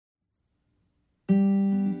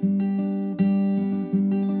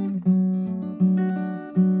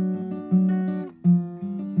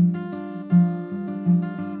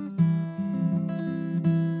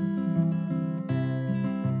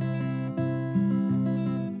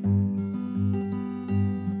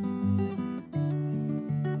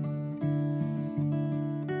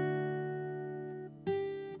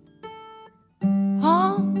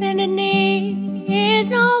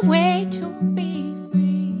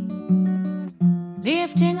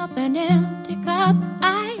Lifting up an empty cup,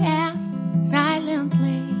 I ask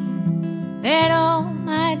silently that all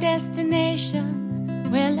my destinations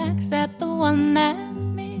will accept the one that's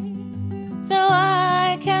me, so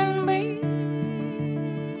I can breathe.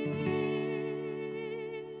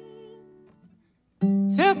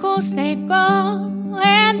 Circles they go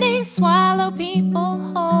and they swallow people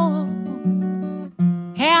whole.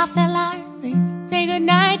 Half their lives they say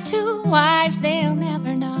goodnight to wives they'll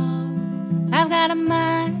never know. I've got a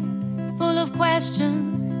mind full of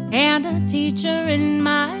questions and a teacher in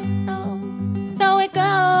my soul. So it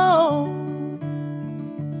goes.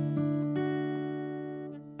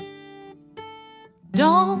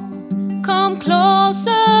 Don't come closer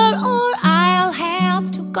or I'll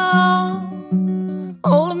have to go.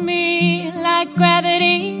 Hold me like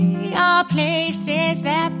gravity are places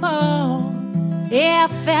that pull.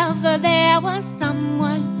 If ever there was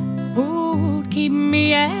someone who'd keep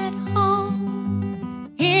me at home,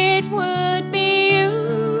 it would be you.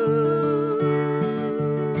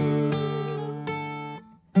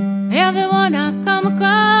 Everyone I come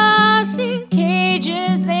across in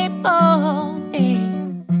cages they both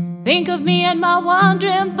think of me and my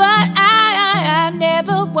wandering, but I'm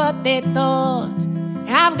never what they thought.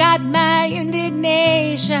 I've got my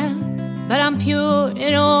indignation, but I'm pure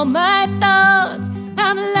in all my thoughts.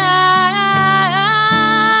 I'm alive.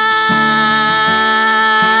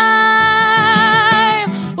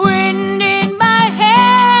 Wind in my hair,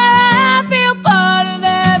 I feel part of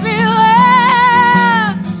everywhere.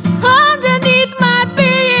 Underneath my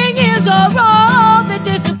being is a road that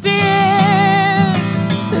disappears.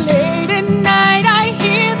 Late at night I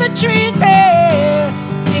hear the trees there,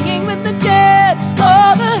 singing with the dead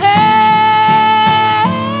overhead.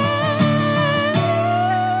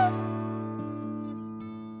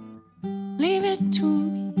 Leave it to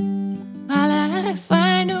me while I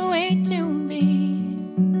find a way to be.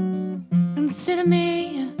 Consider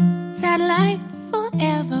me a satellite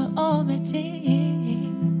forever orbiting.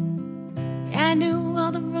 I knew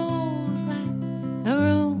all the rules right, the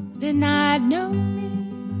rules did not know me.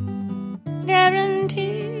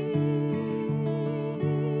 Guaranteed